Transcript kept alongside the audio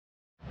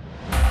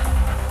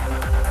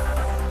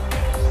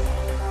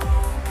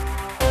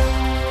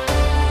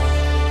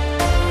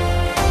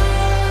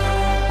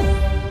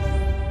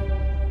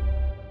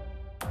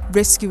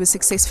Rescue was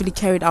successfully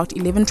carried out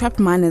 11 trapped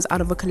miners out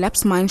of a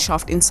collapsed mine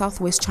shaft in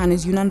southwest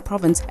China's Yunnan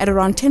province at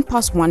around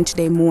 1:10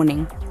 today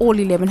morning. All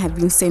 11 have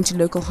been sent to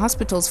local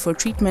hospitals for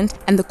treatment,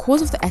 and the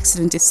cause of the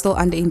accident is still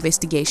under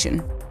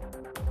investigation.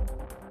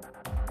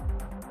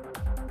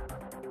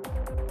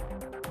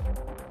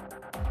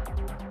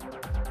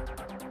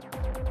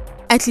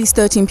 At least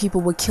 13 people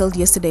were killed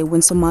yesterday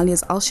when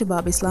Somalia's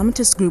Al-Shabaab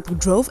Islamist group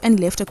drove and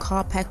left a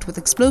car packed with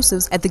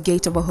explosives at the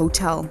gate of a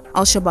hotel.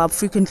 Al-Shabaab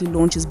frequently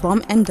launches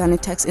bomb and gun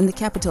attacks in the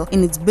capital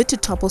in its bid to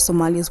topple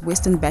Somalia's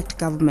Western-backed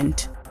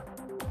government.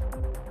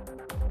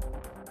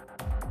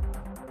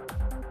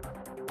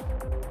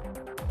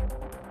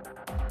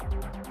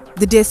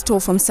 The death toll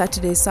from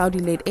Saturday's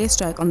Saudi-led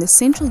airstrike on the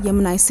central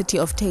Yemeni city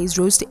of Taiz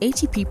rose to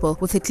 80 people,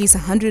 with at least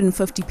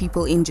 150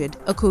 people injured.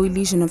 A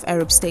coalition of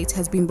Arab states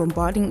has been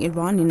bombarding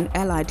Iranian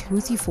allied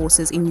Houthi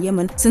forces in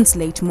Yemen since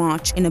late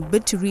March in a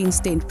bid to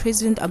reinstate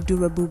President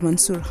Abdurrahman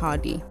Mansour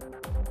Hadi.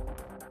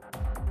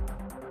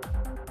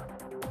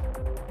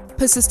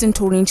 Persistent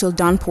torrential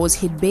downpours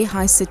hit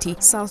Beihai City,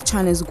 South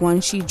China's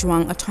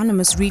Guangxi-Zhuang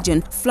Autonomous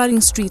Region,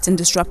 flooding streets and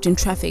disrupting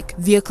traffic.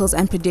 Vehicles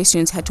and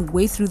pedestrians had to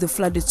wade through the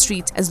flooded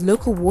streets as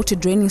local water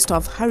draining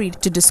staff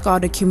hurried to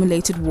discard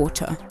accumulated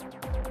water.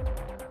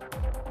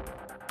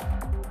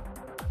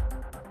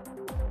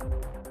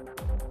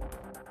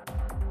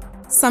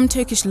 Some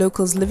Turkish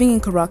locals living in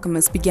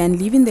Karakumus began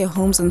leaving their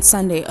homes on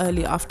Sunday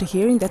early after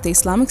hearing that the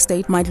Islamic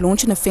State might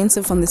launch an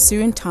offensive on the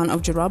Syrian town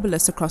of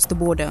Jarablus across the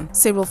border.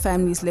 Several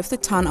families left the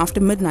town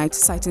after midnight,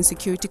 citing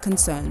security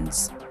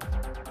concerns.